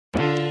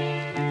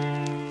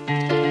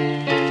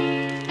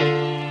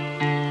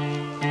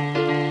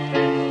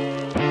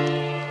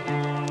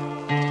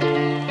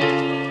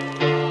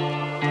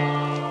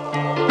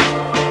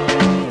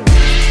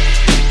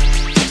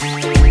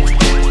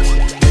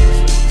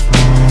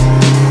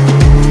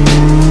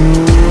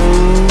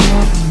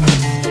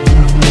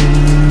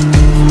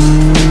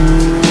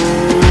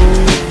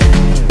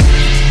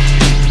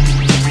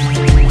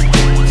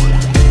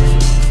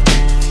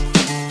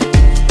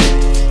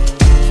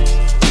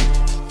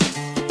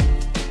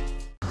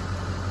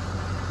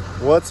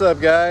What's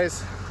up,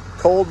 guys?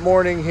 Cold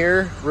morning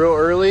here, real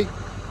early.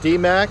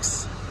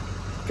 D-Max,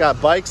 got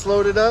bikes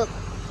loaded up,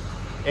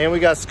 and we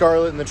got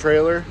Scarlet in the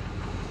trailer.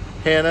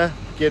 Hannah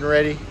getting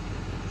ready.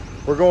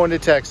 We're going to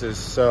Texas,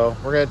 so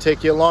we're gonna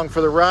take you along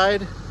for the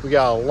ride. We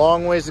got a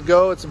long ways to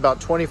go. It's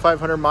about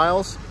 2,500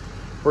 miles.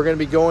 We're gonna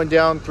be going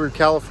down through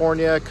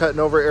California, cutting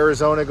over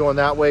Arizona, going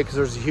that way because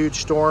there's a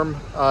huge storm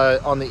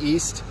on the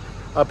east,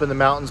 up in the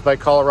mountains by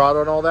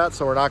Colorado and all that.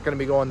 So we're not gonna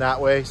be going that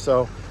way.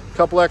 So a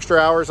couple extra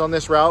hours on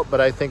this route,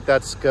 but I think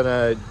that's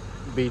gonna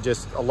be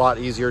just a lot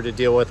easier to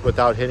deal with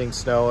without hitting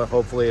snow,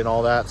 hopefully, and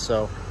all that.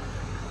 So,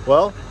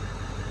 well,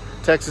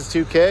 Texas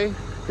 2K,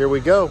 here we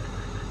go.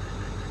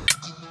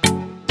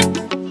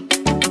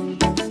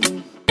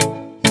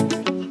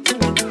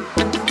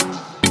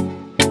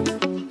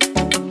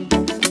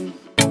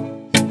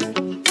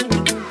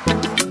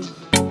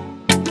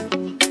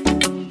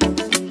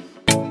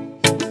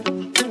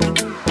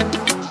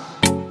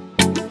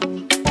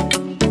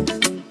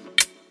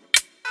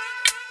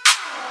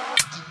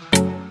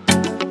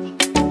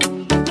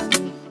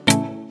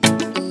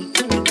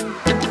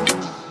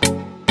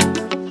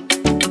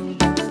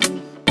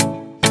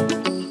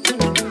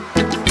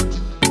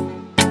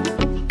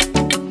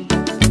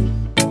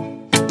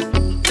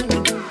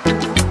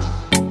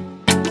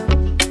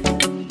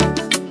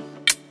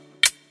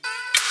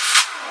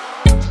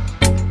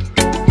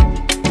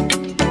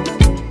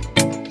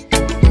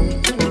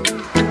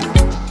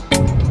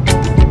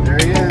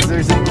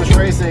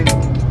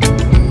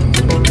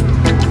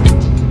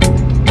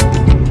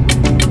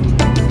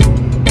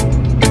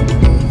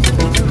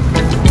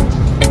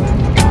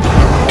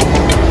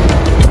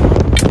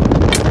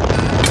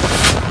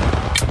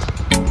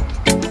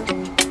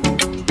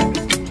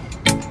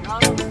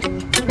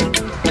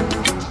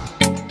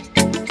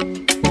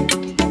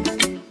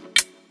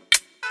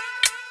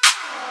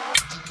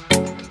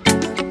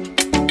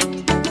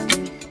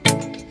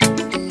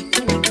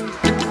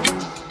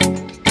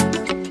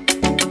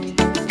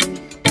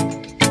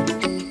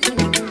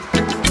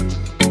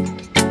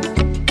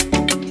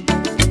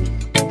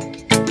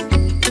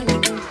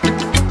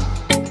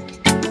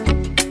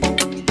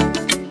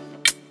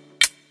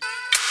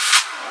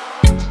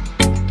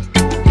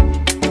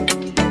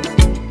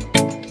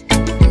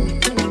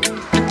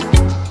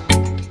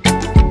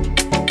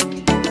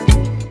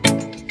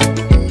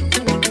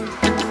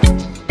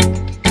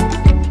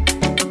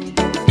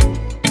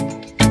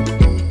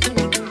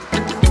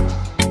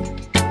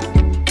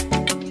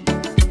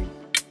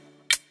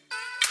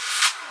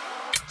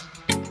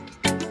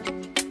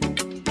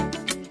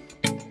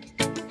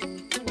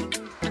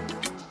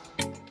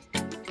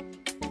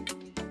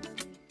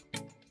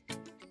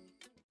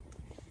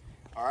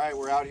 All right,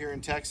 we're out here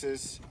in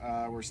Texas.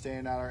 We're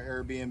staying at our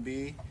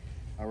Airbnb.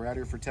 We're out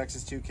here for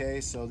Texas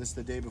 2K, so this is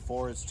the day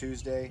before. It's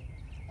Tuesday.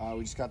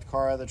 We just got the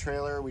car out of the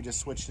trailer. We just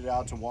switched it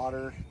out to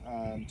water,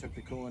 took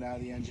the coolant out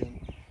of the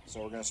engine.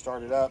 So we're gonna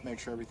start it up, make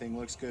sure everything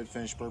looks good,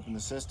 finish burping the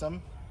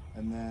system.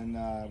 And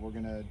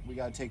then we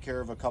gotta take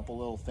care of a couple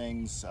little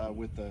things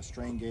with the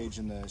strain gauge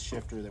and the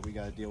shifter that we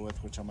gotta deal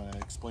with, which I'm gonna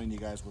explain to you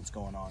guys what's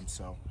going on.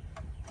 So,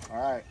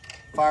 all right,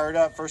 fire it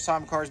up. First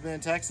time a car's been in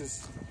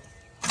Texas.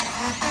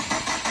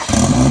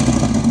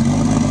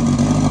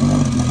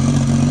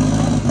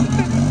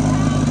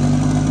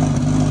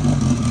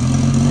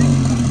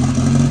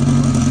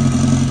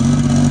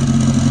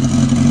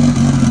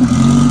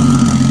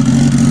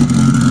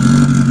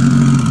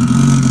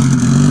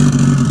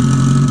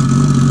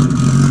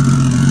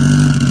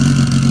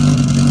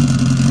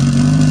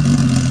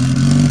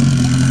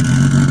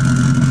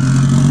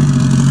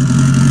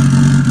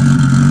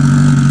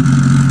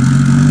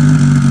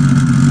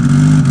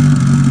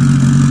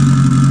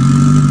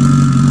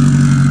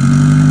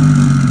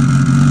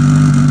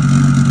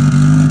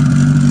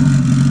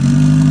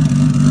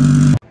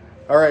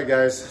 All right,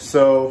 guys,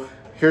 so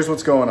here's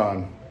what's going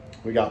on.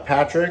 We got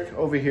Patrick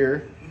over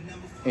here,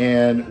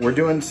 and we're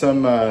doing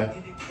some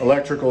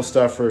electrical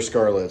stuff for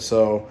Scarlet.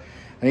 So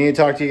I need to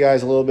talk to you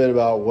guys a little bit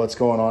about what's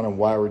going on and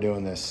why we're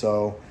doing this.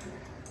 So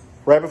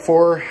right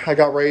before I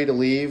got ready to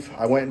leave,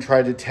 I went and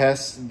tried to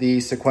test the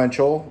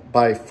sequential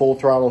by full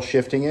throttle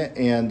shifting it.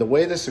 And the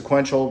way the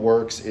sequential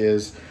works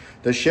is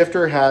the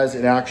shifter has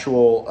an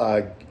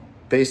actual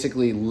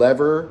basically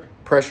lever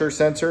pressure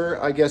sensor,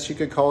 I guess you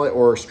could call it,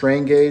 or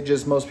strain gauge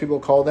as most people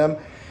call them.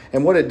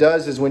 And what it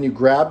does is when you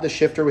grab the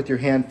shifter with your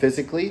hand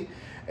physically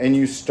and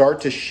you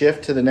start to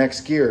shift to the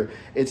next gear,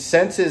 it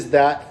senses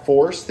that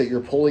force that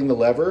you're pulling the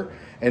lever,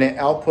 and it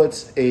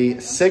outputs a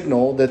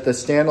signal that the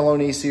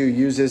standalone ECU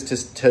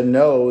uses to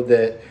know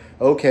that,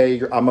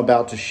 okay, I'm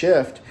about to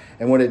shift.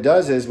 And what it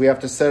does is we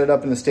have to set it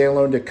up in the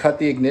standalone to cut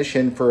the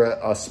ignition for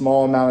a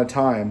small amount of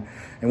time.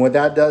 And what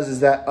that does is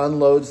that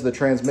unloads the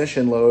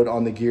transmission load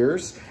on the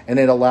gears, and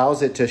it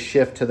allows it to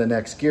shift to the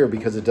next gear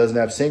because it doesn't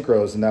have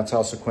synchros, and that's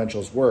how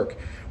sequentials work.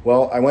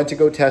 Well, I went to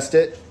go test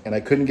it, and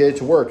I couldn't get it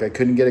to work. I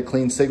couldn't get a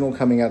clean signal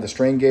coming out of the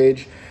strain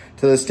gauge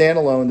to the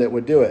standalone that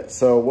would do it.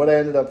 So what I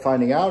ended up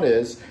finding out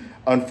is,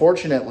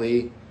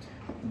 unfortunately,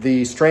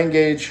 the strain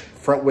gauge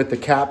front with the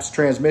CAPS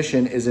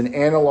transmission is an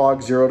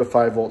analog 0 to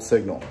 5 volt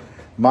signal.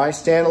 My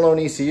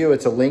standalone ECU,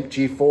 it's a Link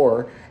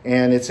G4,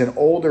 and it's an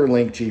older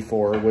Link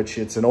G4, which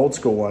it's an old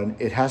school one.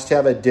 It has to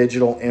have a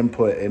digital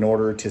input in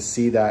order to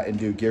see that and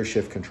do gear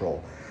shift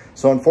control.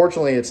 So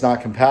unfortunately, it's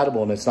not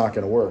compatible and it's not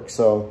gonna work.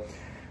 So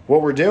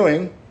what we're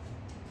doing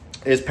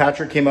is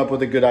Patrick came up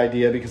with a good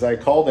idea, because I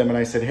called him and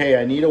I said, hey,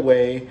 I need a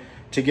way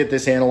to get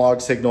this analog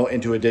signal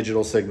into a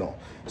digital signal.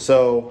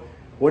 So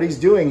what he's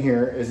doing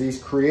here is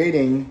he's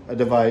creating a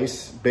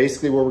device.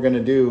 Basically what we're gonna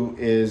do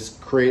is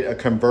create a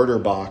converter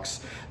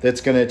box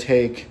that's gonna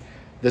take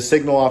the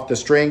signal off the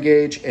strain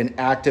gauge and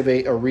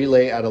activate a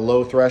relay at a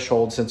low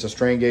threshold, since the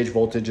strain gauge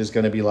voltage is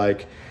gonna be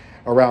like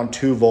around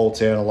 2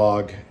 volts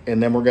analog.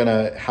 And then we're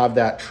gonna have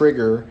that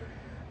trigger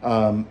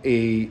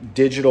a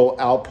digital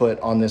output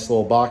on this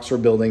little box we're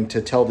building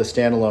to tell the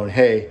standalone,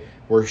 hey,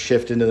 we're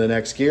shifting to the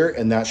next gear,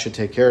 and that should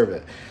take care of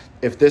it.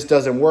 If this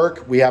doesn't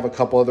work, we have a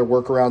couple other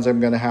workarounds I'm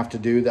gonna have to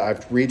do. That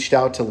I've reached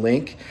out to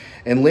Link,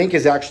 and Link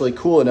is actually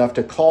cool enough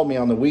to call me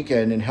on the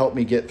weekend and help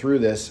me get through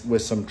this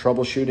with some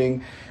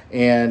troubleshooting.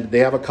 And they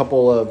have a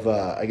couple of,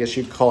 I guess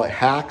you'd call it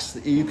hacks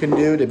that you can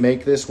do to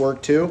make this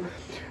work too.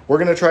 We're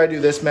gonna try to do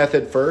this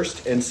method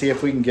first and see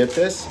if we can get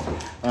this.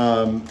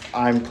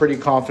 I'm pretty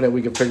confident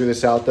we can figure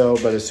this out though,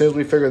 but as soon as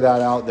we figure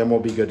that out, then we'll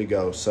be good to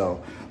go.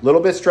 So a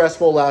little bit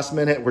stressful last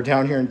minute. We're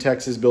down here in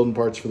Texas building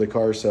parts for the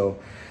car. So,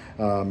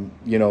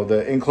 you know,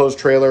 the enclosed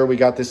trailer, we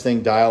got this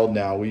thing dialed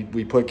now.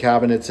 We put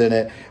cabinets in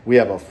it. We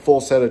have a full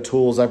set of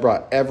tools. I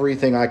brought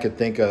everything I could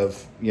think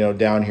of, you know,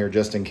 down here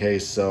just in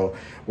case. So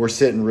we're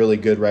sitting really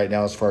good right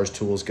now as far as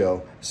tools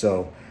go.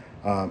 So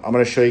I'm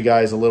going to show you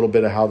guys a little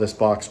bit of how this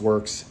box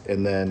works,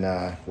 and then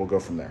we'll go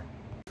from there.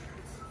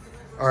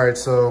 All right,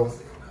 so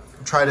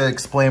try to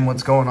explain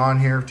what's going on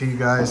here to you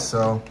guys.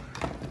 So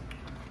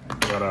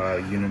got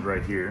a unit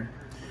right here.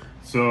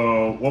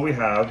 So what we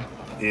have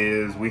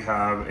is we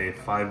have a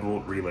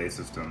 5-volt relay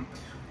system.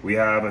 We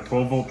have a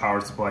 12-volt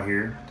power supply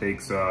here.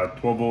 Takes 12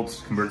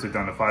 volts, converts it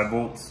down to 5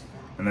 volts,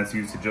 and that's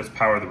used to just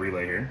power the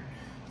relay here.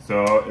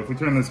 So if we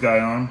turn this guy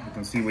on, you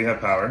can see we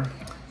have power.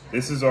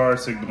 This is our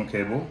signal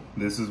cable.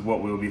 This is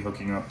what we'll be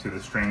hooking up to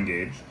the strain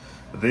gauge.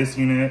 This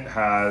unit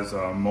has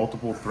a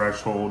multiple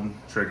threshold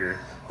trigger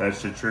that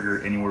should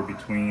trigger anywhere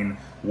between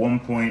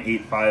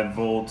 1.85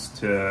 volts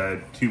to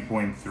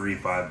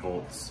 2.35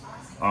 volts,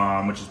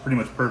 which is pretty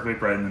much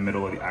perfect right in the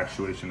middle of the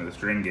actuation of the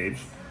strain gauge.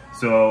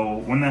 So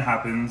when that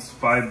happens,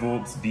 5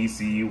 volts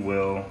DC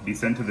will be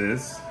sent to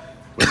this,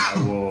 which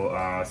I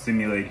will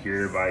simulate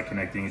here by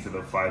connecting it to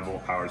the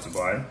 5-volt power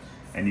supply.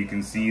 And you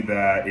can see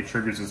that it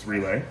triggers this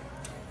relay.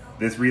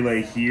 This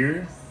relay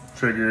here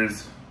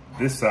triggers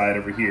this side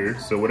over here.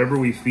 So whatever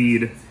we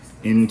feed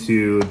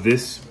into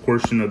this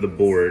portion of the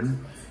board,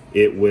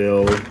 it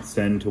will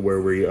send to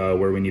where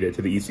we need it,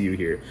 to the ECU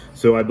here.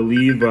 So I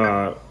believe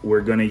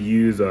we're gonna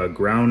use a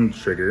ground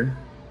trigger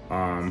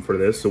for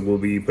this. So we'll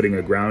be putting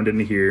a ground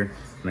into here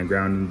and a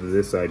ground into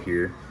this side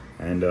here,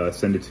 and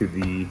send it to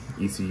the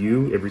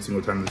ECU every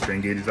single time the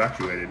strain gauge is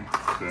actuated.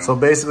 So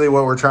basically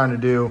what we're trying to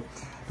do,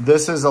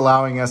 this is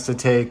allowing us to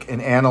take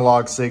an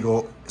analog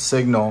signal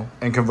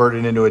and convert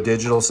it into a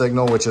digital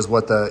signal, which is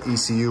what the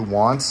ECU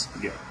wants.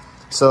 Yeah.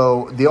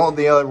 So the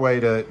other way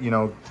to, you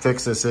know,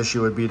 fix this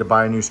issue would be to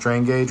buy a new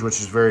strain gauge, which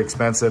is very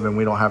expensive, and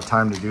we don't have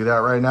time to do that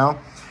right now.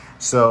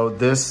 So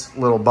this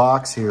little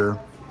box here,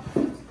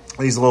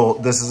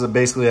 this is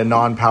basically a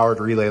non-powered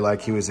relay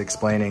like he was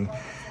explaining,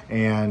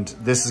 and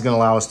this is going to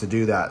allow us to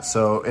do that.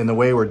 So, and the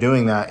way we're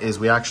doing that is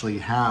we actually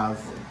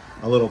have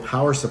a little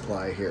power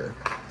supply here.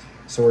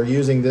 So we're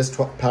using this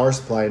power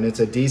supply, and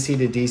it's a DC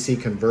to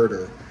DC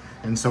converter.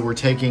 And so we're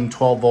taking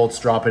 12 volts,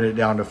 dropping it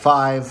down to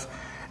 5,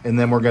 and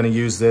then we're gonna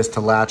use this to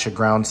latch a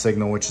ground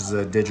signal, which is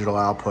a digital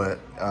output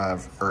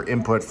or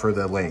input for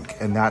the Link,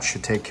 and that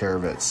should take care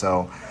of it.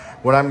 So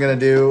what I'm gonna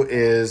do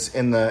is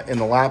in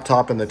the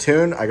laptop in the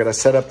tune, I gotta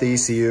set up the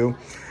ECU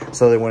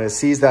so that when it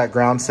sees that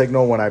ground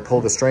signal, when I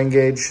pull the strain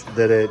gauge,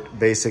 that it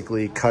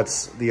basically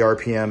cuts the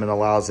RPM and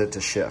allows it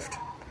to shift.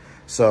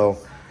 So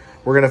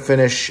we're gonna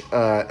finish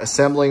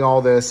assembling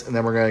all this, and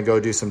then we're gonna go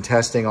do some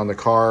testing on the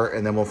car,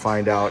 and then we'll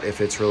find out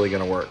if it's really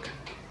gonna work.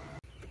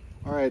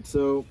 All right,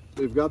 so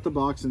we've got the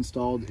box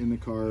installed in the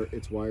car.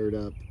 It's wired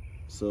up,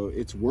 so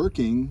it's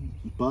working,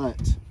 but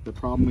the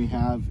problem we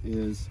have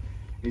is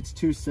it's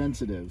too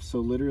sensitive. So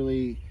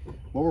literally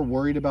what we're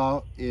worried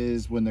about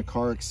is when the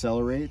car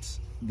accelerates,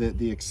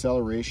 the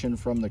acceleration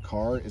from the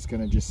car is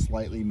gonna just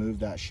slightly move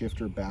that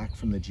shifter back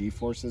from the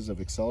G-forces of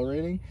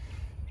accelerating,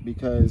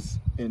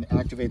 and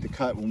activate the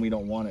cut when we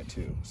don't want it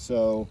to.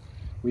 So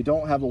we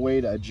don't have a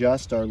way to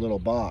adjust our little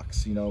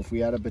box. You know, if we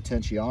had a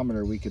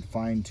potentiometer, we could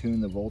fine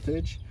tune the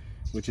voltage,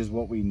 which is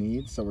what we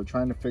need. So we're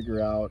trying to figure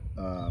out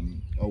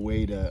a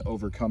way to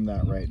overcome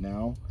that right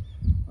now.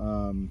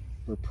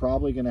 We're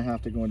probably gonna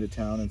have to go into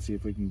town and see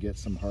if we can get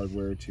some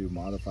hardware to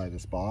modify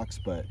this box,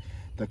 but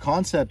the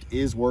concept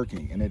is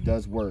working, and it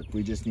does work.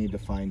 We just need to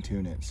fine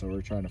tune it. So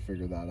we're trying to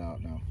figure that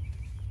out now.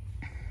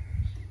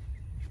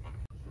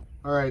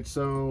 All right,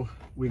 so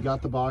we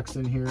got the box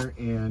in here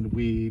and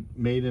we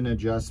made an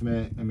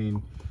adjustment. I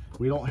mean,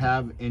 we don't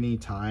have any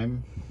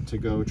time to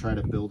go try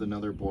to build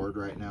another board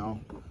right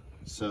now.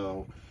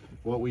 So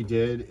what we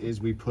did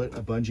is we put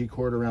a bungee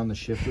cord around the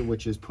shifter,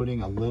 which is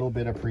putting a little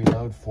bit of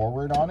preload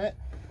forward on it,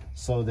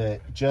 so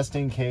that just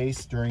in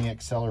case during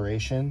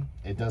acceleration,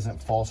 it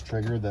doesn't false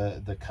trigger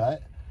the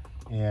cut,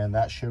 and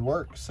that should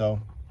work. So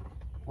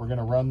we're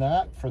gonna run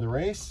that for the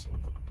race,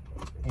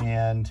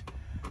 and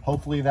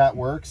hopefully that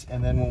works.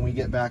 And then when we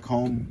get back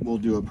home, we'll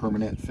do a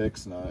permanent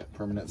fix, not a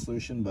permanent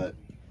solution, but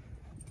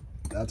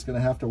that's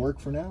gonna have to work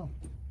for now.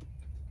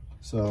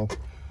 So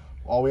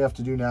all we have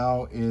to do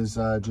now is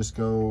just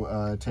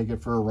go take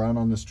it for a run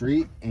on the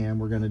street, and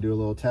we're gonna do a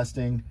little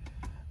testing.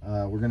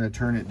 We're gonna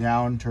turn it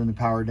down, turn the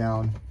power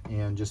down,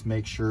 and just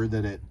make sure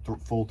that it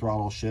full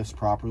throttle shifts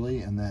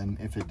properly. And then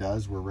if it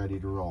does, we're ready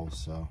to roll.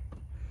 So.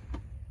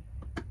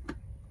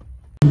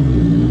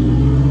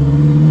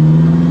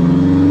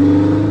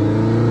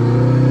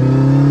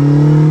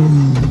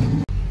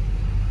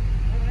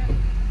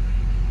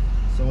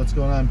 So what's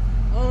going on?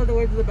 All the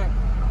way to the back.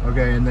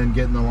 Okay, and then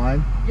get in the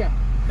line? Yeah.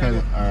 Okay,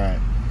 all right.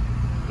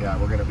 Yeah,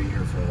 we're gonna be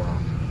here for a while.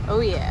 Oh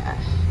yeah.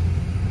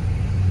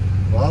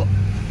 Well,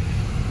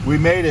 we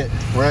made it.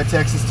 We're at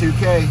Texas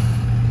 2K.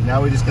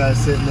 Now we just gotta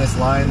sit in this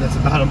line that's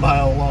about a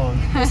mile long.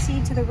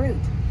 Proceed to the route.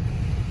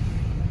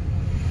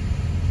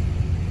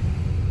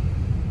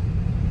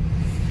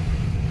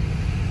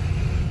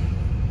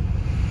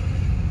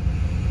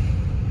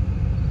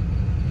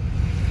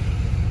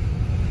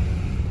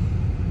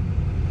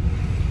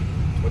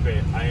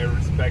 Okay, I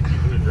respect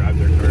people who drive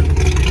their cars.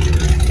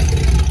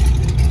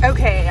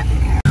 Okay.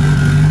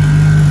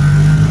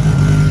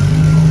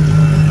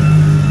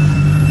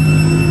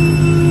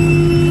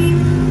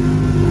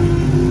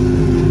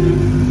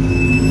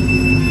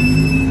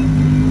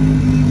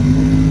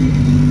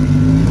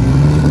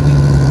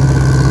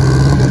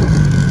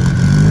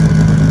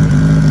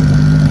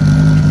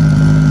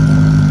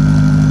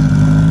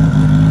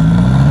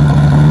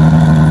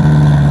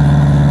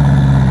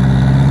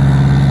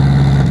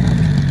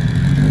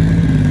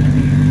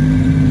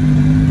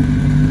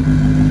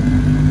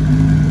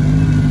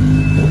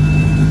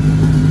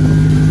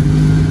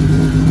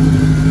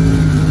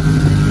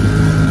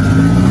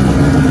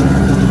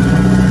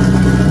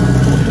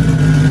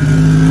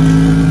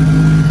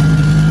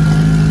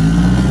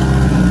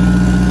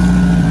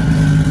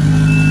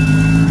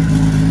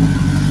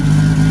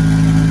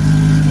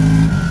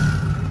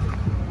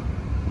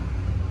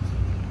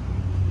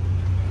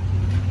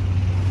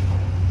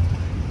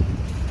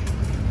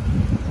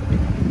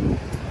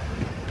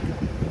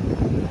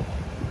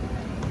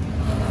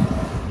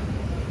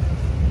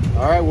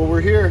 All right, well, we're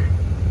here.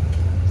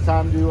 It's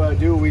time to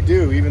do what we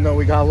do, even though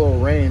we got a little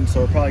rain. So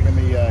we're probably gonna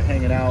be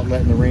hanging out,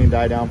 letting the rain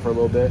die down for a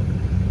little bit,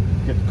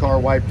 get the car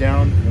wiped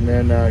down, and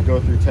then go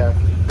through tech.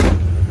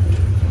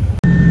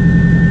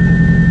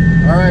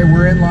 All right,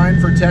 we're in line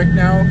for tech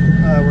now.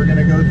 We're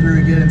gonna go through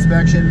and get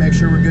inspection, make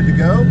sure we're good to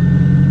go.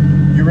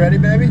 You ready,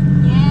 baby?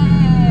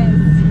 Yes.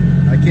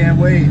 I can't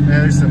wait. Man,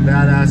 there's some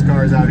badass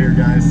cars out here,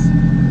 guys.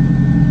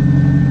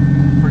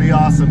 Pretty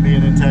awesome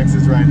being in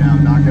Texas right now,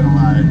 not gonna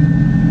lie.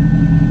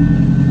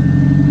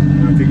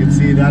 If you can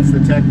see, that's the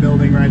tech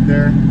building right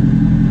there.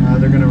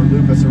 They're gonna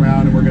loop us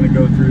around and we're gonna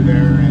go through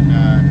there, and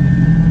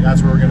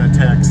that's where we're gonna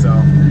tech.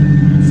 So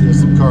see,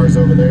 there's some cars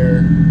over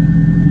there.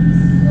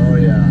 Oh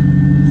yeah.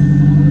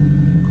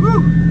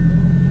 Woo!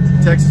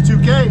 Texas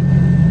 2K.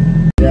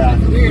 Yeah.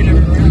 Weird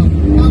everywhere else.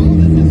 How old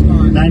is this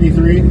car?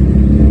 93. Right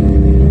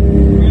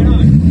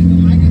on.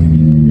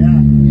 Yeah.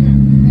 Yeah,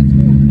 that's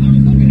cool. I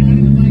was looking at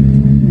it and I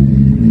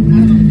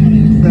don't know what it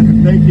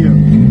is. Thank you.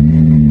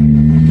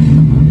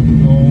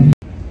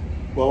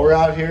 Well, we're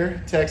out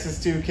here, Texas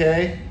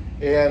 2K,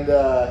 and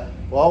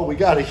well, we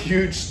got a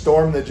huge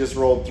storm that just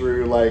rolled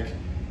through. Like,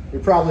 we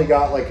probably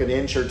got like an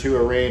inch or two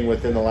of rain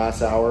within the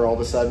last hour all of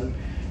a sudden.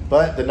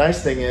 But the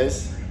nice thing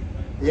is,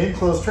 the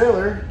enclosed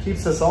trailer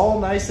keeps us all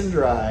nice and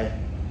dry.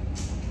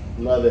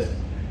 Love it.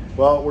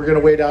 Well, we're gonna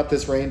wait out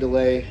this rain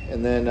delay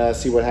and then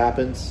see what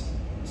happens.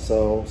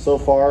 So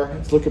far,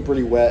 it's looking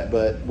pretty wet,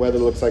 but weather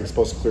looks like it's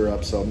supposed to clear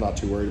up, so I'm not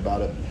too worried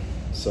about it.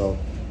 So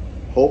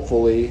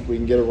hopefully we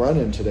can get a run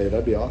in today.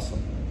 That'd be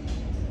awesome.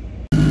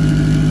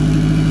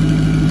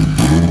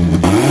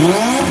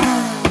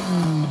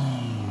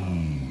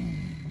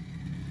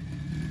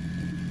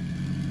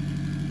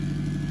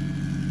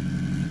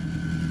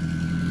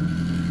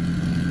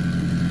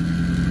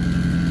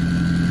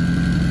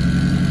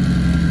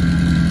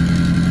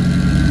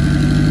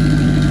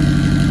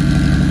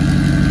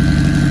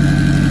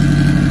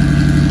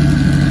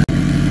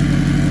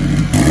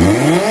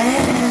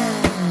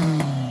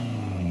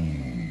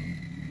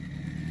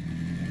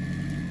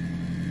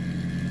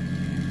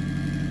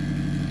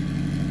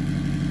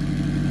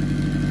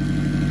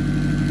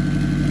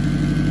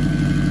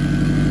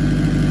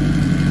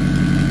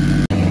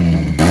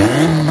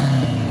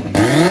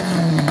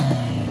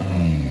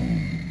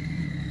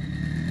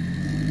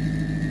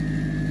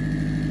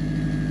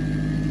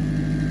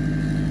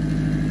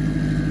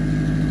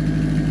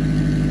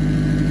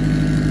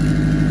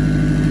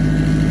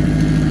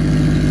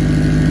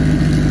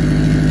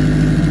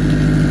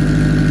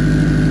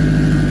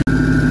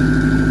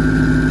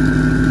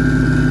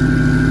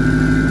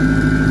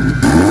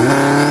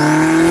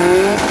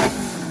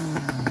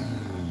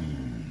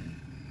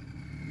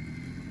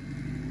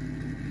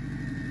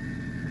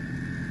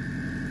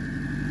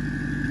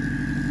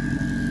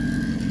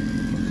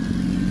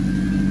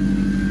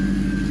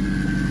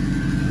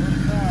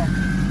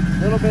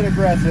 bit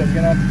aggressive.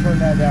 Gonna have to turn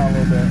that down a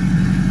little bit.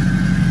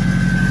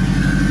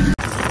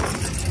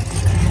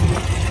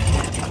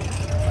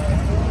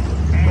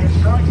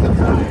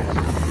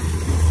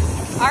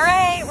 All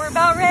right, we're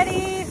about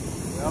ready.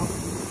 Well,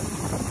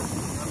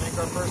 we'll make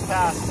our first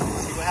pass.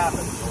 See what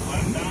happens.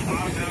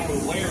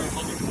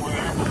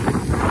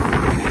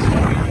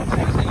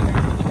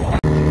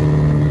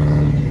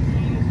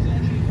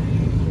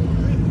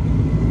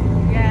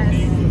 Yes.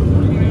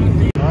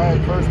 All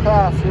right, first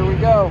pass. Here we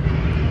go.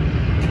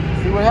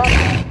 See what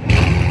happens.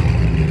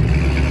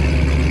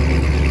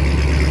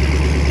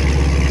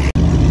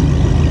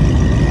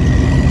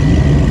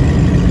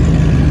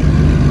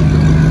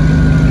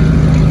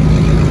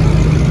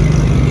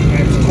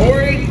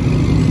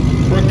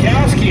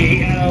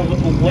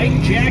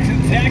 Lake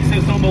Jackson,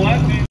 Texas on the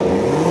left hand.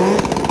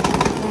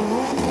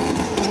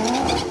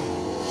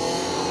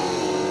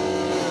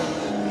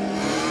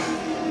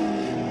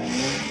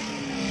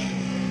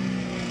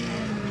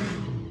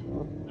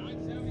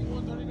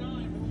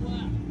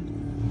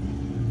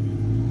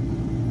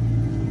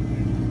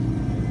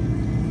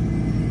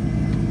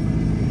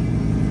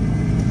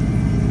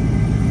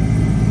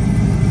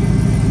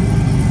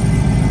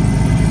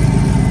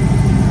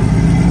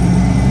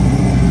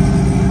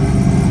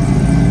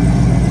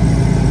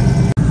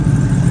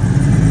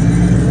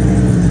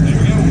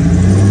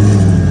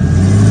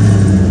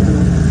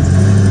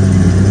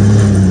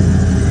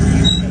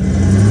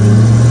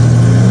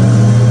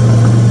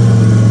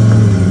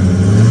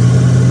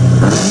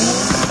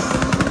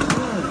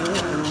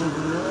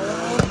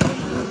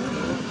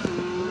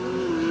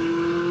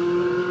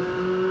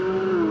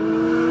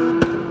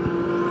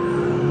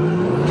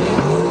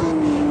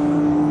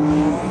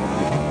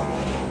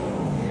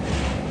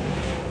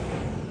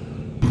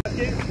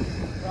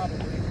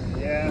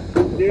 Yeah,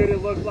 dude,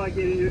 it looked like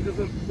it was just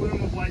a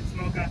plume of white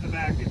smoke out the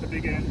back at the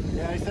big end.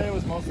 Yeah, he said it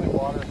was mostly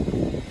water.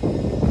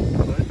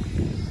 But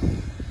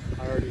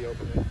I already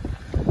opened it.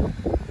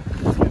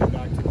 Let's get it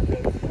back to the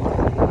kids.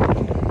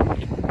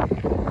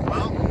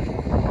 Well,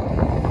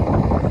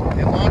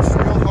 it launched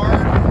real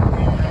hard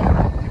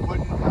and it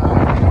wouldn't go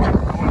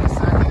into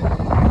second.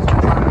 So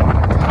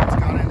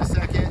got into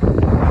second, and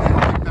then it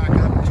picked back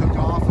up and took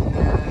off, and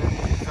then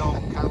it felt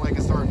kind of like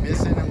it started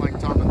missing in like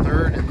top of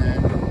third, and then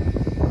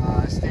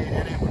I stayed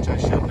in it, which I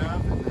shouldn't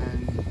have, and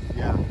then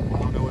yeah, I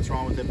don't know what's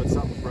wrong with it, but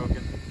something's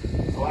broken.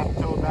 So I'll have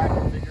to tow it back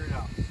and figure it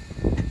out.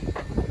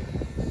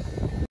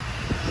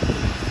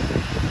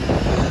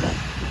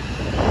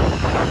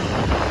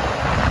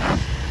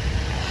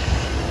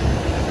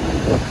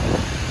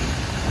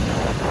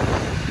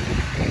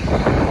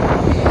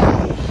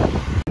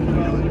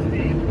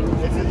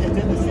 It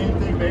did the same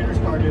thing Bader's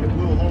car did. It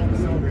blew a hole in the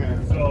cylinder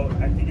head. so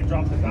I think it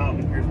dropped the valve,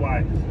 and here's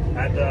why.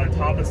 At the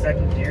top of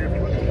second gear, if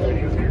you look at the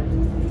videos here,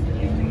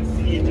 you can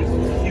see it just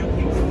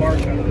puking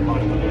sparks out of the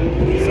bottom.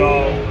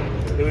 So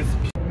it was.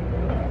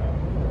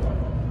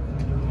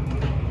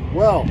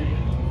 Well,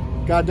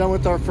 got done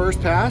with our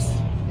first pass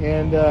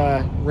and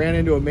ran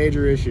into a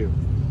major issue.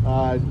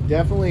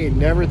 Definitely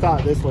never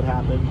thought this would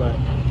happen, but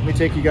let me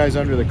take you guys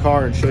under the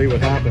car and show you what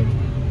happened.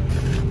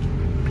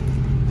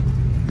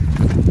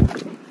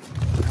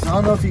 So I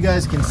don't know if you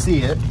guys can see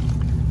it,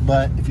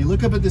 but if you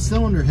look up at the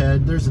cylinder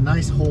head, there's a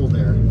nice hole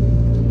there.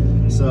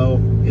 So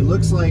it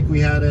looks like we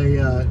had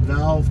a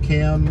valve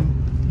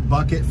cam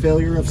bucket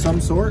failure of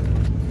some sort.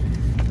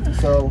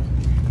 So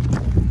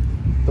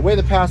the way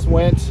the pass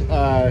went,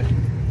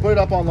 put it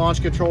up on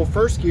launch control.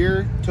 First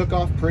gear took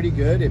off pretty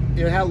good. It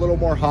had a little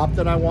more hop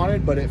than I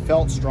wanted, but it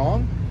felt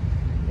strong.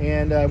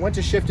 And I went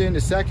to shift it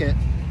into second,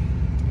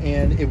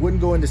 and it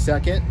wouldn't go into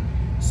second.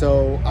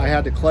 So I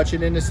had to clutch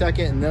it into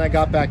second, and then I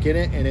got back in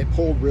it, and it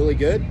pulled really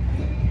good.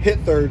 Hit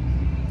third,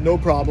 no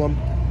problem.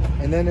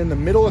 And then in the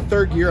middle of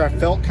third gear, I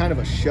felt kind of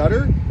a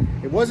shudder.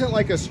 It wasn't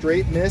like a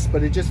straight miss,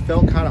 but it just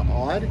felt kind of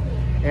odd.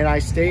 And I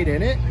stayed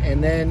in it,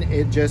 and then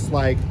it just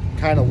like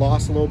kind of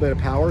lost a little bit of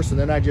power. So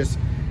then I just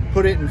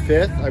put it in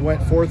fifth. I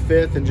went fourth,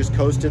 fifth, and just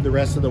coasted the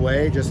rest of the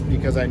way just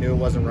because I knew it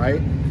wasn't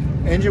right.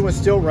 Engine was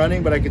still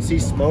running, but I could see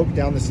smoke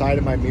down the side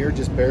of my mirror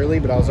just barely,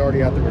 but I was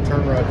already at the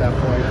return road at that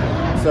point.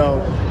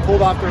 So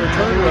pulled off the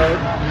return road.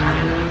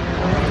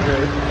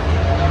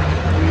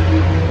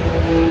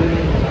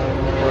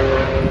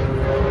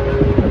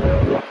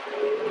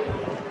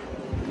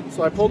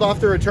 So I pulled off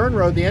the return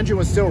road, the engine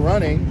was still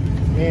running,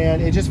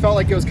 and it just felt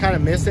like it was kind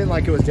of missing,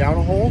 like it was down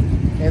a hole.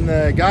 And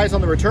the guys on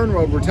the return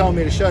road were telling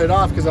me to shut it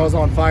off because I was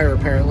on fire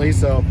apparently.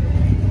 So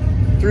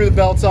threw the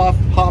belts off,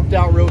 hopped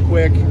out real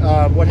quick.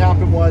 What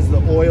happened was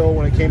the oil,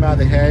 when it came out of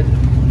the head,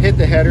 hit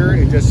the header,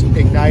 it just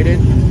ignited.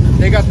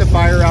 They got the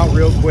fire out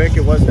real quick,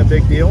 it wasn't a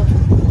big deal.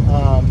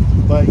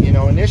 But you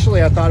know,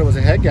 initially I thought it was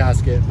a head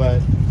gasket,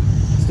 but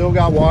still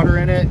got water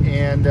in it,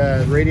 and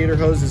the radiator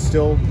hose is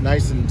still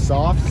nice and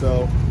soft.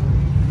 So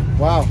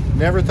wow,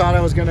 never thought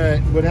I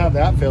would have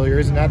that failure.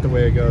 Isn't that the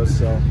way it goes?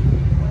 So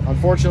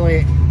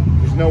unfortunately,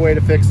 there's no way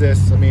to fix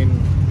this. I mean,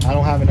 I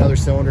don't have another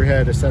cylinder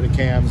head, a set of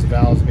cams,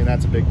 valves. I mean,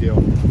 that's a big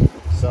deal.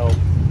 So,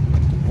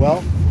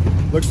 well,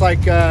 looks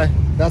like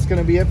that's going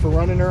to be it for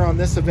running her on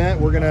this event.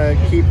 We're going to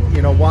keep,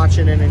 you know,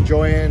 watching and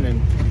enjoying,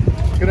 and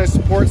going to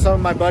support some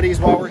of my buddies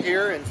while we're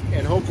here,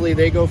 and hopefully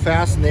they go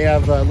fast and they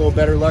have a little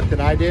better luck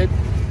than I did.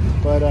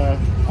 But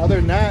other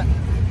than that,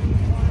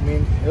 I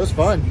mean, it was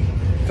fun.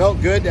 Felt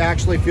good to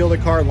actually feel the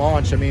car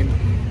launch. I mean,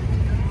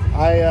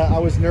 I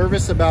was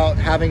nervous about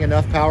having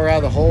enough power out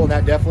of the hole, and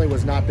that definitely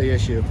was not the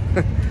issue.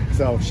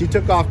 So she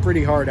took off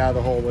pretty hard out of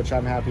the hole, which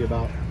I'm happy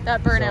about.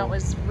 That burnout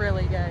was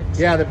really good.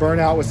 Yeah, the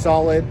burnout was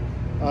solid.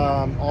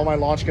 All my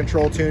launch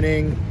control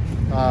tuning,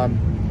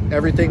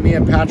 everything me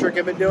and Patrick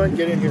have been doing.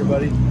 Get in here,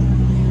 buddy.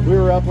 We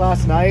were up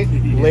last night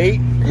late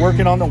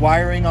working on the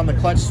wiring on the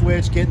clutch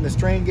switch, getting the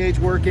strain gauge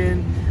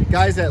working.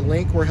 Guys at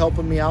Link were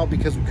helping me out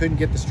because we couldn't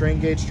get the strain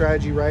gauge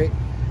strategy right.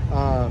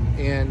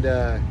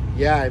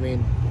 Yeah, I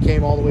mean,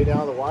 came all the way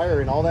down the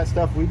wire, and all that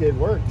stuff we did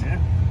worked.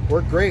 Yeah.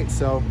 Worked great.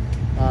 So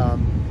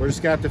we're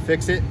just gonna have to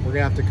fix it. We're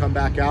gonna have to come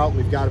back out.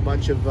 We've got a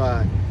bunch of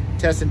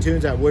tests and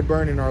tunes at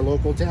Woodburn in our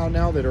local town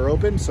now that are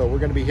open, so we're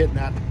gonna be hitting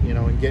that, you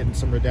know, and getting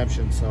some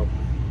redemption. So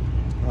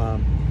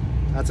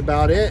that's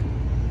about it.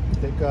 I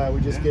think we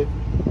just get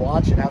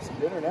watch and have some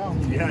dinner now.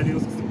 Yeah, I need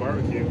some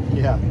barbecue.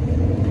 Yeah.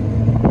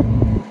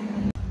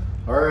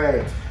 All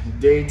right,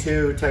 day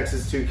 2,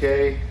 Texas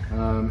 2K.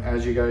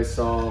 As you guys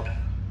saw,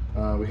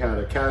 we had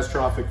a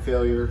catastrophic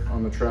failure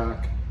on the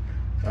track.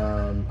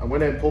 I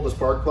went in and pulled the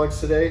spark plugs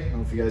today. I don't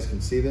know if you guys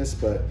can see this,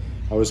 but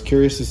I was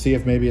curious to see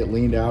if maybe it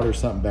leaned out or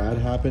something bad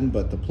happened,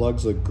 but the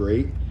plugs look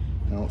great.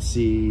 I don't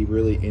see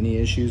really any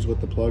issues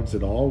with the plugs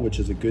at all, which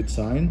is a good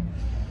sign.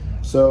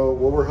 So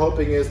what we're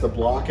hoping is the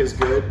block is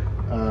good.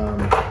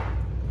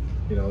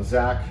 You know,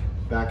 Zach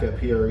back at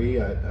PRE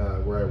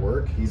at where I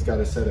work, he's got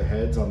a set of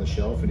heads on the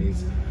shelf, and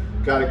he's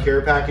got a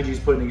care package he's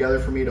putting together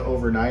for me to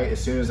overnight as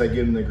soon as I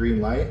give him the green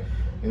light.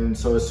 And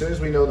so as soon as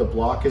we know the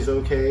block is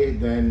okay,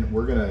 then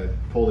we're gonna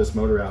pull this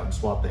motor out and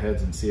swap the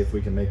heads and see if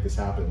we can make this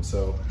happen.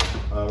 So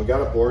we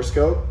got a bore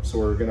scope, so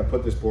we're gonna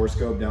put this bore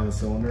scope down the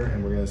cylinder,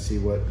 and we're gonna see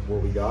what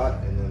we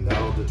got, and then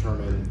that'll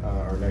determine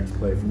our next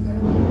play from there.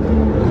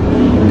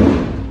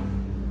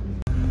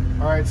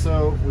 All right,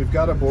 so we've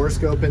got a bore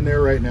scope in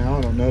there right now.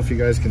 I don't know if you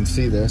guys can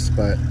see this,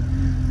 but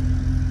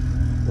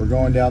we're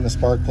going down the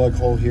spark plug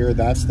hole here.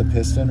 That's the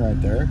piston right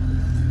there.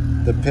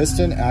 The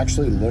piston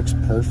actually looks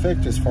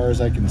perfect as far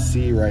as I can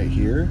see right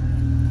here.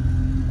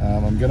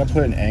 I'm gonna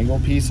put an angle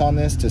piece on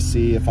this to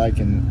see if I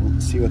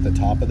can see what the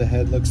top of the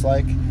head looks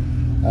like.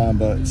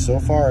 But so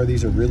far,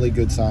 these are really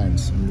good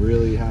signs. I'm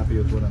really happy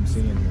with what I'm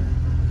seeing here.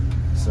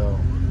 So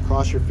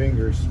cross your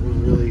fingers.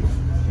 We're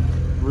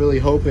really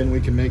hoping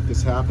we can make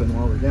this happen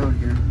while we're down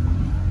here.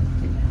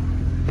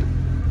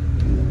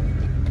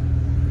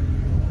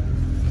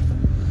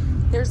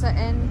 There's an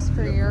end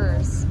for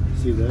yours.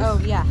 See this? Oh,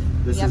 yeah.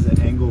 This is an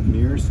angled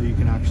mirror, so you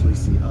can actually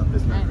see up.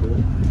 Isn't that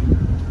cool?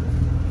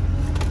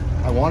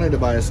 I wanted to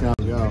buy a Snap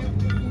Go.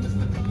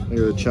 Look at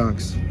the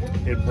chunks.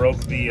 It broke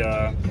the...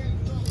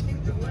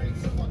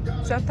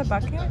 Is that the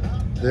bucket?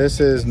 This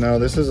is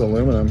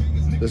aluminum.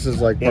 This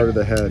is like part of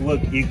the head.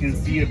 Look, you can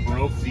see it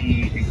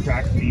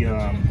cracked the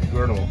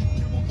girdle.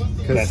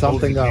 Because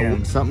something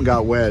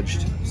got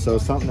wedged, so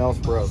something else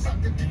broke.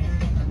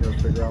 I'm gonna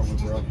figure out what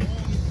broke.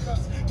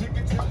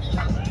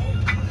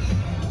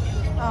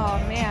 Oh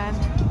man.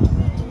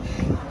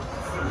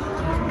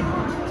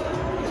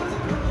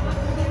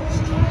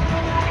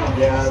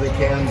 Yeah, the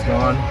cam's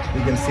gone.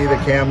 You can see the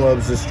cam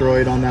lobes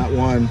destroyed on that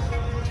one.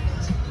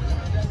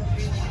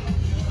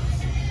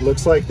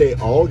 Looks like they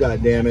all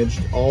got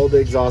damaged. All the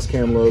exhaust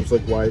cam lobes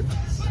look white.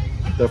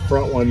 The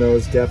front one though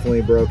is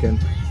definitely broken.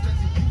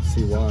 Let's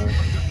see why.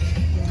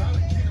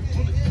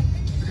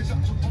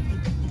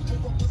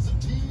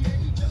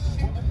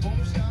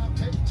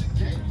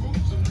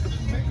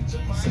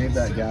 Save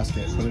that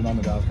gasket, put it on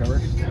the valve cover.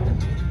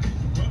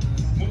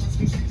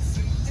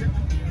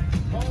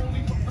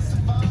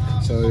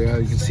 So yeah,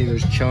 you can see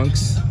there's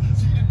chunks.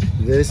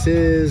 This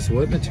is,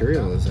 what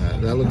material is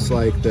that? That looks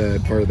like the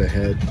part of the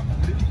head,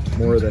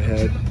 more of the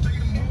head.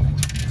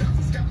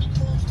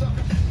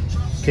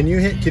 Can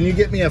you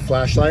get me a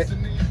flashlight?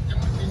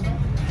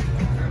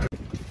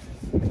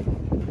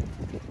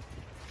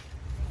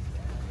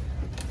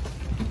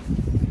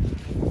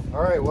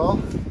 All right,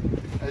 well,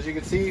 as you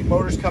can see,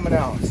 motor's coming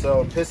out.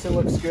 So piston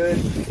looks good.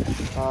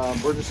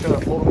 We're just gonna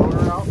pull the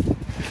motor out,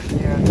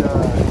 and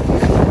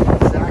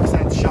Zach's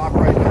at the shop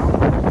right now,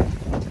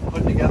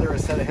 putting together a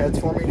set of heads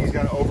for me, and he's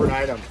gonna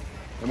overnight them.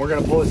 And we're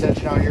gonna pull this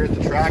engine out here at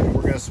the track, and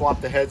we're gonna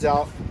swap the heads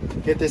out,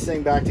 get this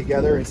thing back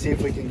together, and see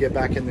if we can get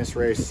back in this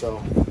race.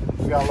 So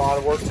we've got a lot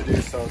of work to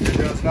do, so good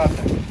does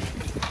nothing.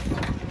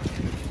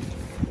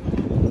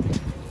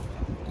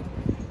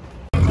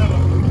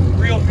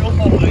 Real fuel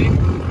pump lead.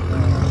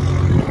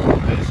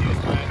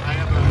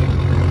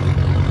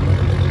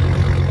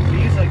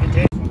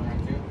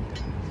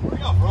 Where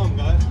y'all from,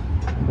 guys?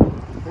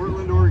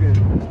 Portland, Oregon.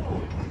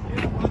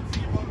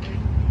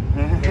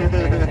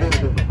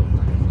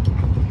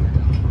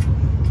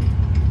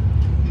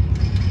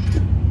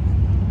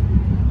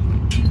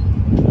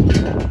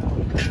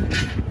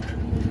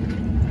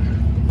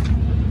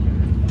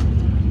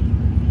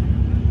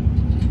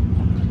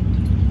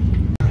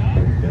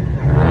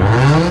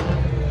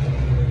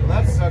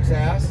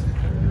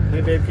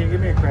 babe, can you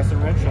give me a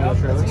crescent wrench on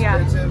the trailer?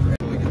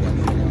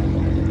 Yeah.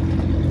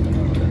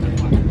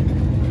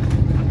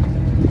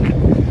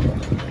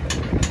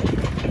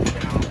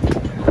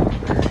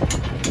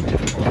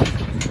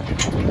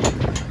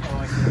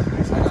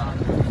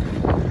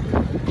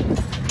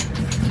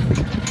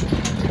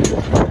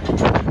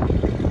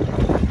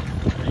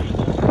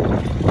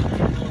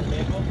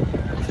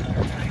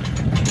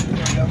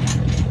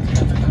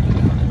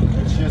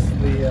 It's just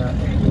the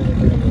angle of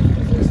the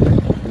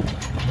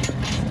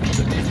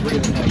it's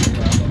really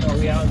heavy. Are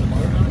we out of the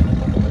motor mount?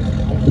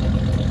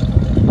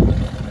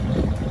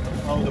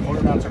 Oh, the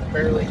motor mounts are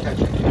barely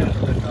catching. Yeah.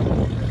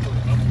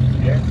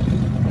 Yeah.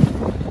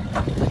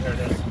 There it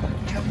is.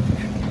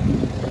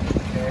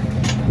 Okay.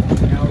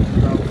 Now we're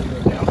going to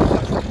go down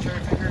the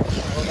cherry picker.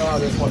 Oh no,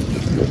 this one.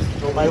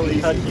 Go Lightly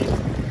easy. cut key.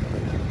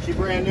 She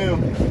brand new,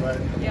 but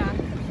Yeah.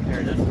 There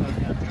it is. So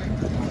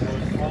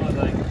it's probably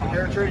like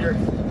hair trigger.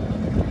 down.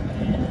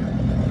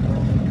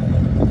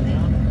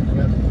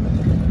 Yep.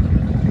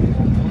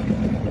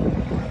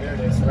 There it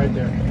is, right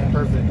there.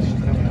 Perfect. She's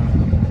coming out.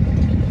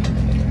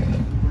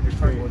 Where'd your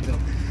cardboard go?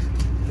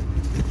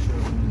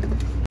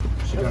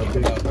 She got a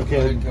big.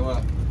 Okay, Come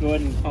up. Go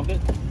ahead and pump it.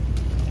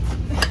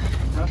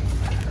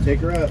 take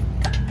her up.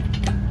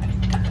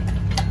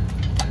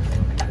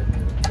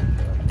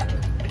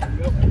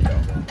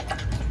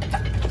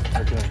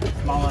 Okay.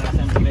 Small ass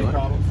engine bay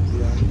problem.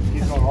 Yeah.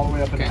 He's going all the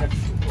way up in Okay. there.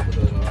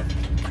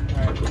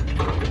 Alright.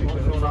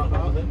 What's going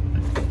on with it?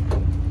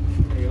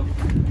 There you go.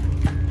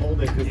 Hold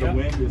it because Yep. the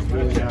wind is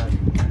really bad.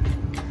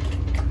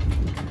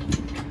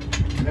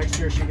 Next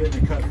year she's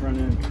getting a cut front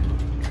end.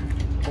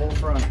 Whole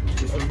front.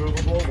 Just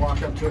removable,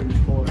 walk up to it and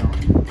just pull it out.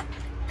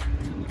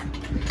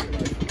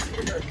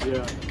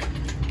 Yeah.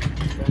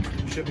 Okay.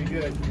 Should be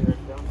good.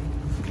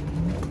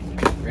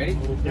 Ready?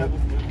 Yep.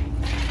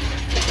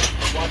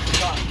 Watch the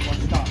top. Watch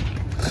the top.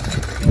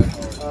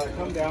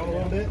 Come down a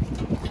little bit.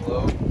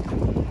 Slow.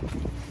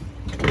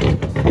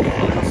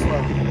 Real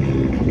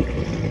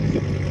slow.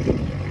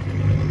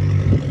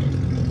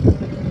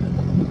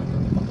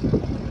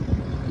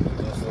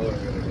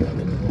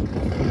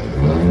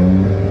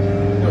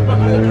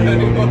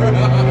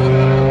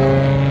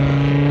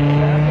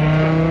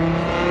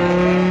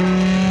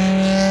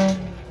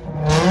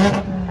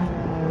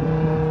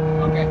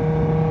 Okay.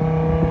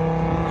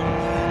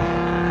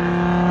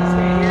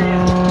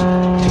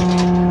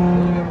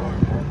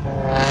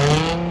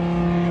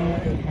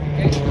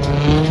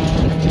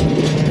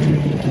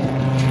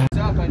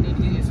 Stop, I need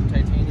to get you some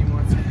titanium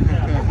ones.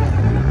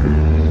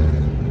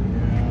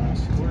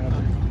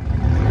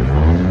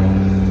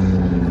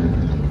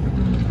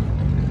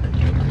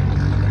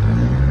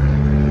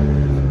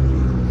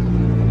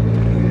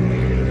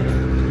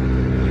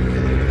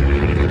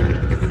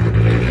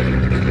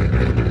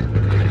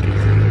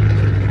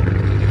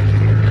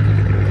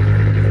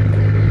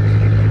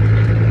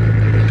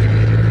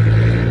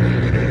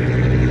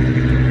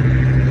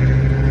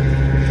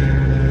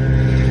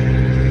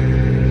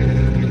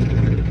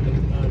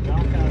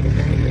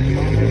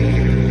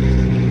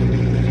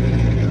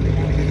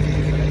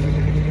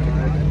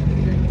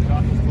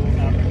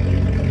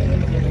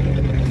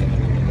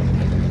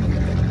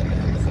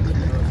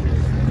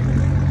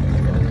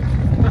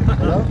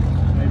 Hello?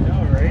 I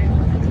know, right?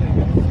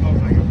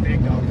 Smells like a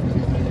big dog.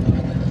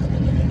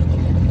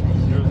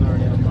 Zero's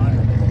already on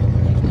fire.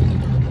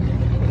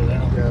 Put it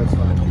out. Yeah, that's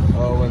fine.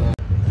 Oh, and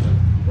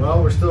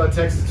Well, we're still at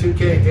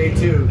Texas2k day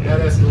 2. That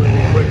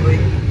escalated quickly.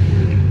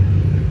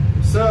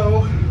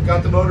 So,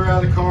 got the motor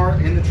out of the car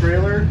in the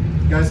trailer.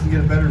 You guys can get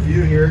a better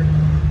view here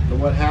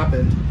of what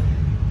happened.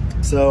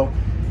 So,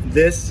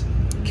 this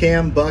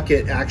cam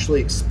bucket actually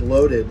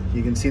exploded.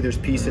 You can see there's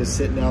pieces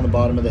sitting down the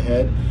bottom of the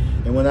head.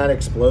 And when that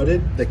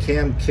exploded, the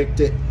cam kicked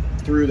it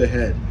through the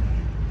head.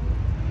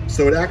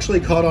 So it actually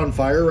caught on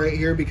fire right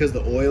here because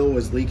the oil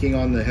was leaking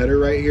on the header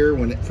right here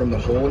from the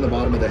hole in the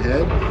bottom of the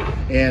head.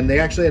 And they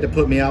actually had to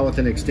put me out with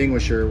an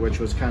extinguisher, which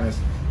was kind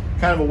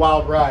of a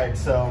wild ride.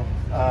 So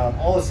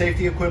all the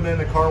safety equipment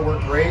in the car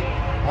worked great.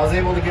 I was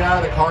able to get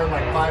out of the car in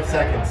like 5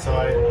 seconds, so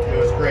it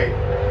was great.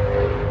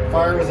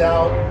 Fire was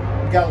out.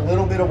 We got a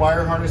little bit of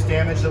wire harness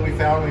damage that we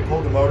found when we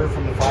pulled the motor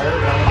from the fire.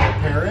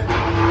 Got to repair it.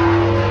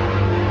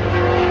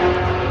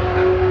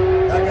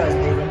 That guy's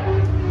moving.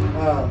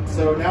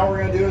 So now what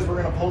we're gonna do is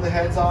we're gonna pull the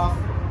heads off.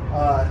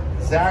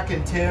 Zach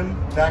and Tim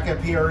back at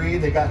PRE,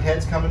 they got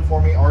heads coming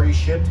for me already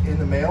shipped in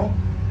the mail.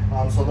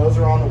 So those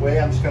are on the way.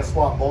 I'm just gonna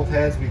swap both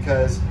heads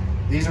because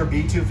these are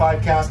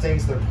B25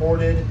 castings, they're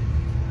ported,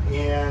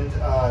 and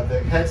the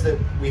heads that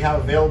we have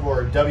available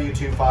are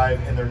W25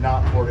 and they're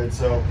not ported.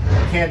 So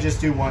I can't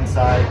just do one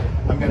side.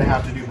 I'm gonna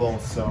have to do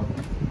both. So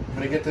I'm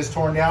gonna get this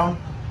torn down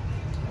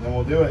and then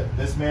we'll do it.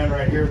 This man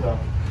right here though.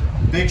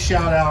 Big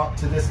shout out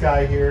to this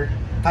guy here.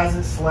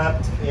 Hasn't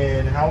slept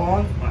in how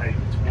long? Like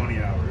 20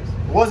 hours.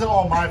 It wasn't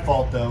all my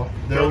fault though.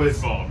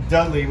 Dudley's fault.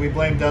 Dudley, we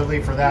blame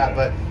Dudley for that, Yeah.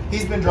 but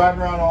he's been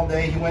driving around all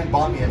day. He went and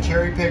bought me a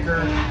cherry picker,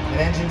 an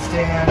engine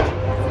stand,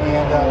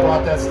 and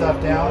brought that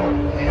stuff down,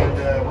 and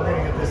we're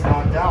gonna get this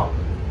knocked out.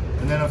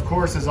 And then of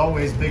course, as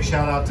always, big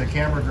shout out to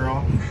camera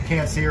girl.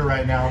 Can't see her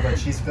right now, but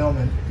she's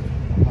filming.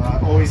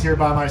 Always here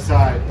by my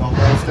side, the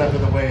whole step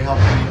of the way,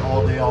 helping me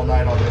all day, all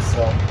night on this.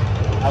 So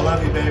I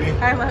love you, baby.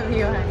 I love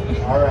you, honey.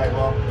 All right,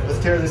 well, let's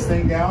tear this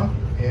thing down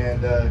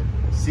and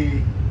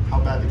see how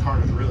bad the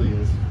carnage really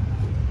is.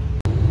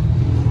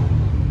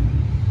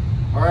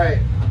 All right,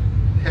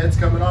 head's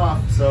coming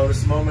off, so this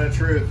is a moment of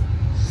truth.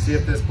 See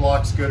if this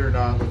block's good or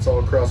not. Let's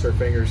all cross our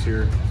fingers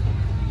here.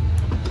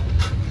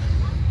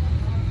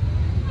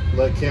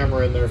 Let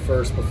camera in there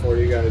first before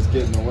you guys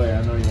get in the way.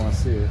 I know you want to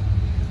see it.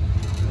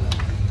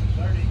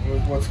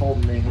 What's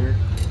holding me here?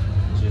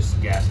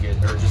 Just gasket,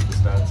 or just the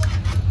studs.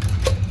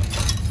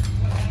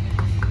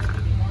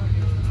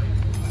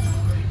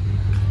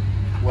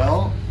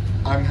 Well,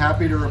 I'm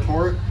happy to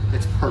report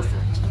it's perfect.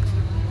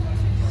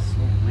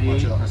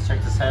 Sweet. Let's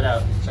check this head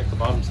out. Check the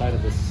bottom side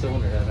of this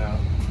cylinder head out.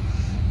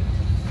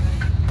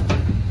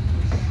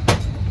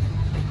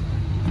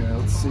 Okay,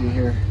 let's see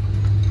here.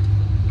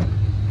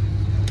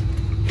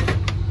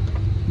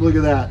 Look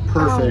at that,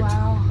 perfect.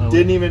 Oh, wow.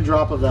 Didn't even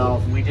drop a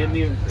valve. We didn't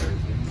even.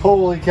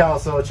 Holy cow,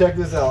 so check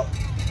this out.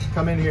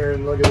 Come in here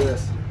and look at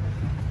this.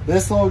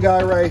 This little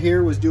guy right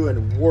here was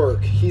doing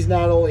work. He's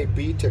not only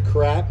beat to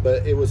crap,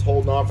 but it was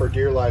holding on for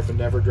dear life and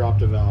never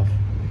dropped a valve.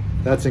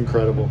 That's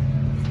incredible.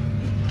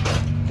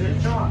 Dude,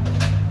 John,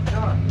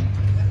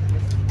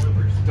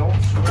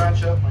 Don't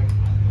scratch up my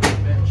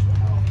bench,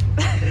 pal.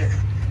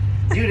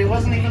 dude, it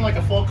wasn't even like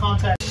a full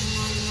contact.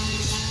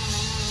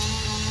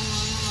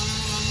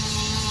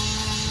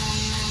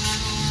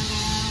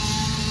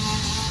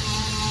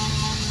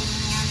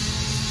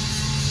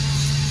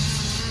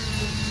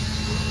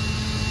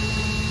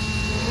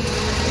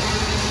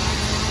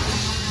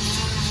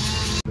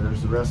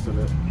 There's the rest of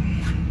it.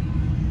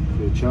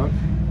 Good chunk?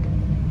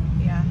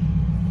 Yeah.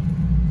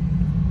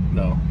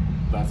 No,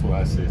 that's what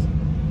I see.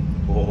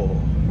 Oh.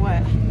 What?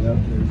 Yep,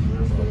 there's the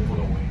rest of it. Put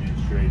a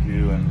wingage tray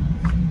too, and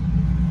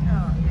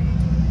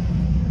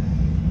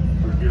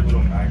Oh, your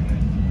little magnet.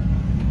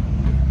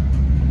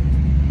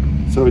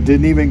 So it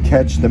didn't even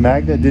catch, the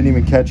magnet didn't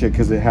even catch it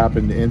because it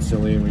happened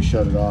instantly and we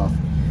shut it off.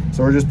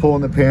 So we're just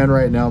pulling the pan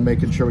right now,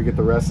 making sure we get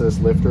the rest of this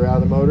lifter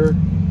out of the motor.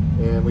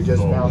 And we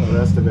just found the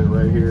rest of it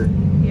right here.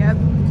 yep.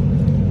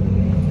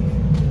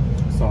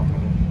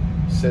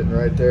 Sitting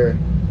right there.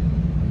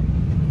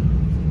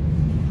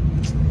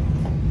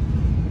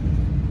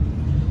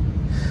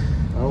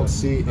 I don't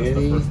see That's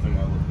any. the first thing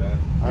I looked at.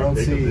 I don't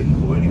Your pickup see-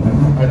 didn't pull anything.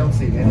 I don't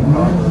see any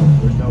copper.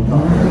 There's no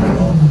copper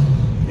at all.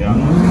 Yeah, I'm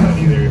not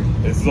seeing that either.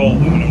 This is all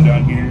aluminum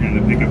down here, and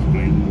the pickup's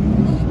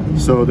clean.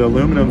 So the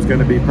aluminum's going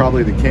to be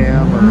probably the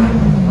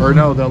cam, or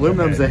no, the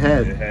aluminum's the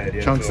head. The head,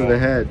 yeah, Chunks so of the all-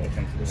 head. all chunks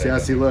of the See, head. I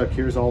see. Look,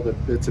 here's all the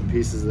bits and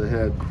pieces of the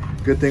head.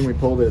 Good thing we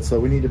pulled it. So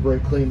we need to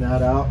clean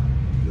that out,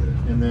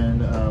 and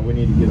then we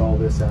need to get all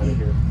this out of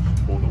here.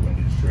 Pull the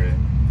windage tray.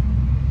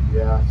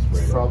 Yeah,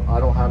 Spray it I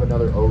don't have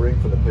another O-ring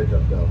for the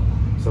pickup though.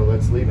 So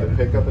let's leave the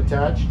pickup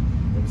attached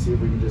and see if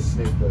we can just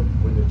snake the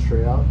windage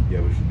tray out.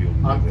 Yeah, we should be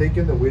able to. I'm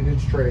thinking the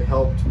windage tray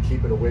helped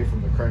keep it away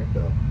from the crank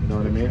though. You know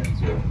what I mean?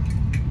 Yeah.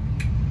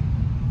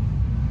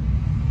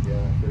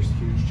 Yeah, there's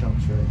huge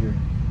chunks right here.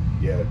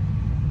 Yeah.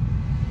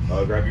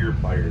 Grab your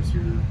pliers,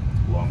 your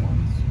long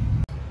ones.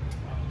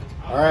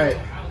 All right,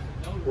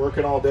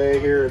 working all day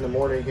here in the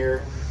morning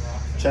here.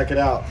 Check it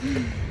out.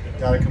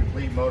 Got a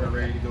complete motor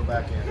ready to go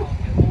back in.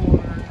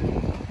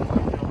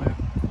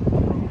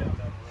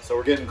 So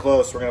we're getting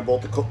close. We're gonna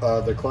bolt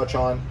the clutch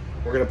on.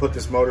 We're gonna put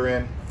this motor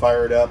in,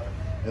 fire it up,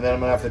 and then I'm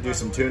gonna have to do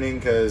some tuning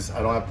because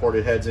I don't have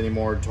ported heads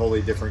anymore.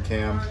 Totally different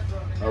cam.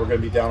 We're gonna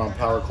be down on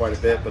power quite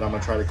a bit, but I'm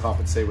gonna try to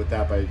compensate with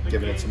that by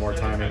giving it some more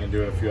timing and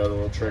doing a few other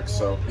little tricks.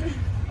 So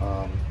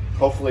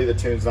hopefully the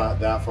tune's not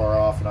that far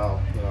off, and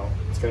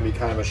it's gonna be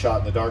kind of a shot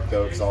in the dark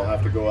though, because I'll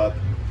have to go up.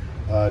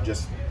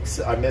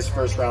 I missed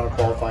first round of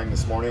qualifying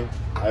this morning.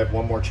 I have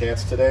one more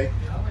chance today.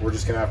 We're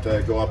just gonna have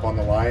to go up on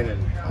the line,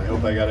 and I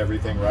hope I got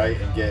everything right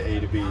and get A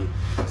to B.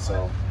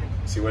 So,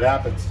 see what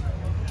happens.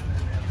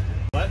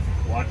 What?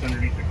 Watch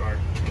underneath the car.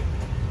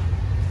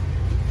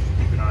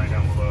 Keep an eye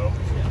down below.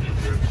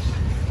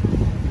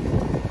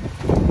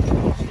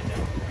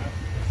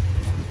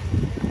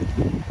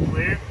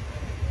 Clear?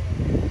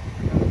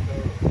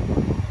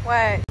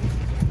 What?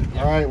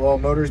 All right, well,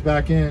 motor's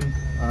back in.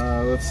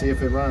 Let's see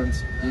if it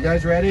runs. You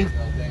guys ready?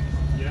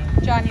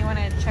 John, you want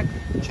to check?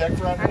 Check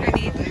for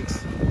Underneath.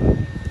 leaks.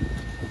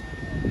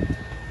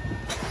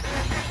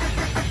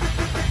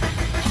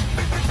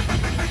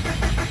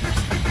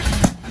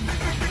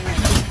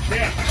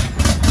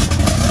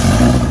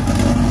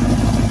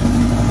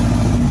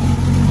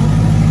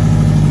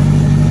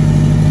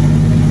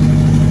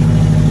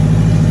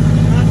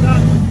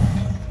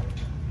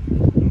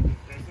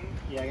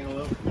 Yeah, gonna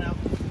load it now.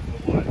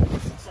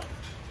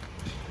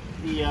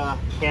 The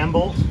cam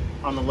bolt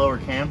on the lower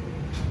cam.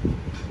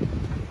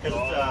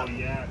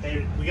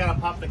 We gotta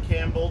pop the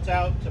cam bolt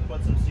out to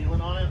put some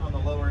sealant on it on the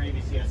lower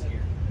AVCS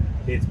gear.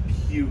 It's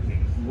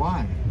puking.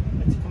 Why?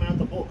 It's coming out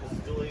the bolt because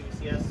it's dual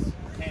AVCS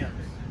cams.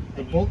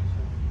 The bolt?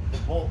 The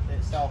bolt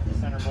itself, the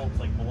center bolt's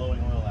like blowing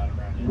oil out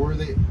around it. Were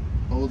they?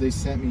 Oh, they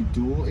sent me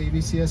dual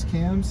AVCS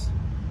cams?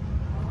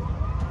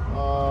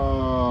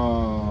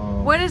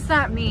 Oh. What does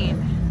that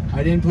mean?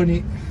 I didn't put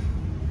any...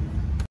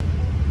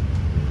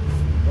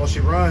 Well, she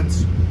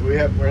runs.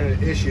 We're in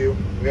an issue.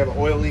 We have an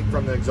oil leak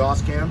from the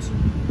exhaust cams.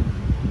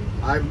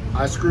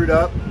 I screwed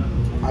up.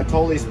 I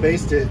totally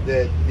spaced it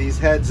that these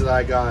heads that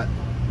I got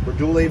were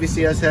dual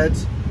AVCS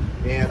heads,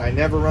 and I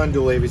never run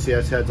dual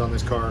AVCS heads on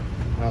this car.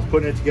 And I was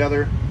putting it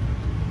together,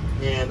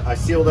 and I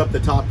sealed up the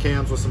top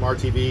cams with some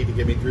RTV to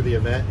get me through the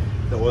event.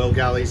 The oil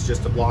galleys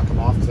just to block them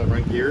off because I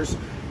run gears,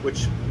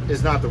 which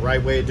is not the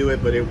right way to do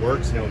it, but it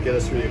works and it'll get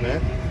us through the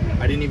event.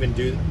 I didn't even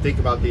think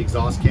about the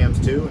exhaust cams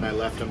too, and I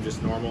left them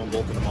just normal and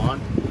bolted them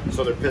on.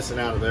 So they're pissing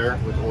out of there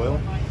with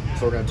oil.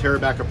 So we're gonna tear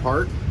it back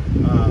apart,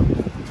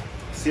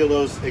 seal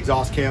those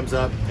exhaust cams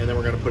up, and then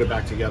we're gonna put it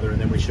back together,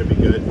 and then we should be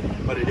good.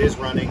 But it is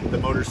running, the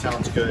motor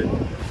sounds good,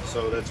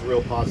 so that's a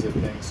real positive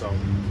thing. So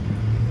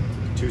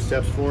 2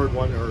 steps forward,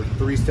 1 or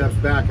 3 steps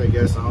back, I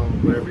guess. I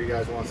don't know, whatever you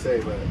guys want to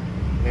say, but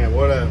man,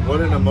 what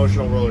an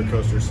emotional roller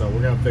coaster. So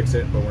we're gonna fix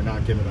it, but we're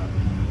not giving up.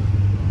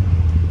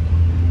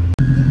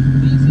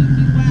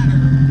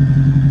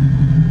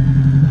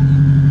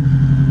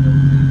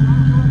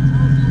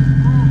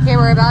 Okay,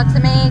 we're about to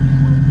make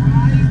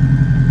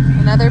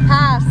another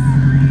pass.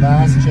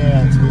 Last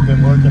chance. We've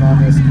been working on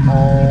this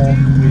all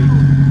week,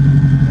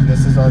 and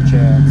this is our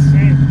chance.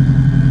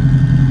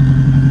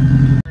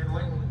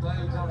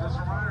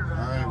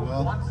 All right,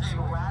 well,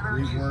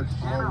 we've worked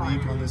all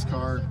week on this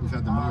car. We've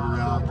had the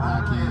motor out,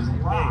 back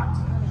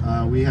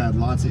in. We had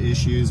lots of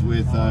issues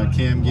with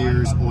cam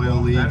gears, oil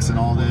leaks, and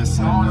all this,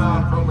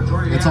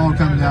 and it's all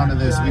come down to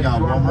this. We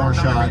got one more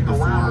shot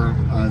before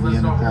the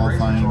end of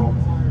qualifying,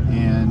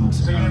 and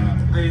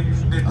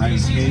I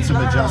made some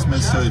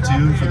adjustments to the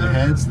tune for the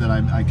heads that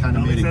I kind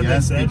of made a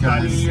guess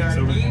because you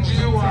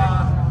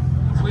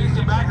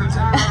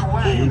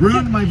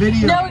ruined my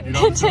video. No,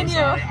 continue.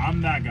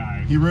 I'm that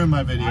guy. He ruined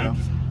my video.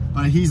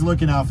 But he's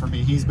looking out for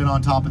me. He's been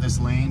on top of this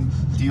lane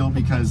deal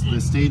because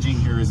the staging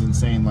here is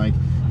insane. Like,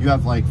 you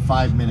have like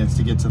 5 minutes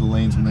to get to the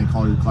lanes when they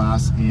call your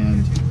class,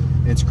 and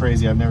it's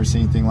crazy. I've never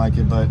seen anything like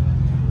it. But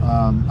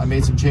I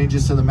made some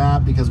changes to the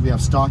map because we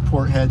have stock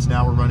port heads.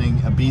 Now we're running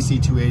a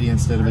BC280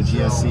 instead of a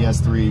GSC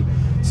S3.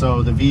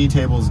 So the V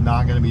table is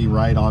not going to be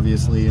right,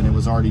 obviously, and it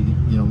was already,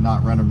 you know,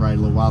 not running right a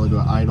little while ago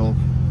at idle.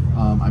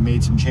 I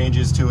made some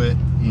changes to it,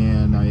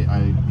 and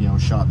I you know,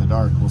 shot in the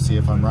dark. We'll see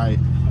if I'm right.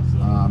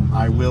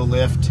 I will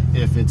lift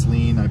if it's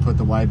lean. I put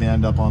the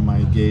Y-band up on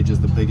my gauge as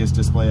the biggest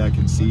display I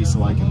can see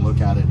so I can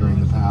look at it during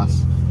the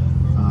pass.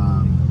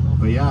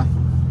 But yeah,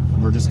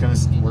 we're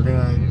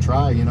gonna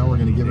try, you know, we're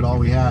gonna give it all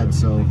we had,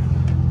 so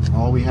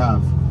all we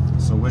have.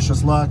 So wish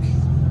us luck,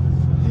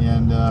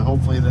 and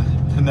hopefully the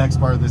next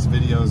part of this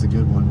video is a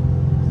good one.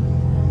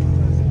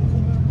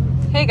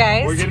 Hey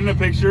guys. We're getting a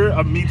picture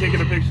of me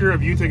taking a picture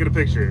of you taking a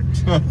picture.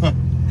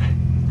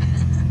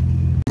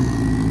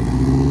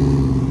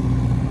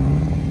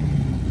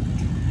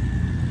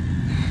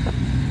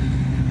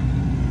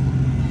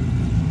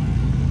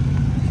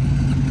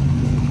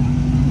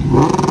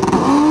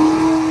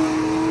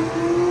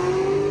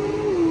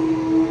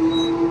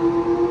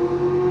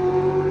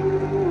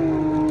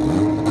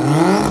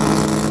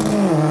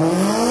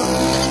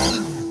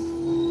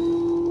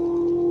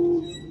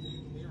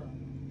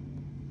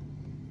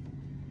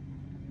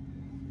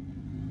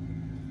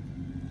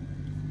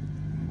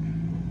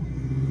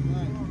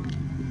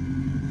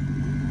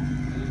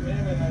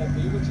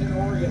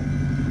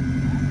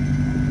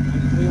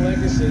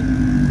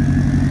 Legacy.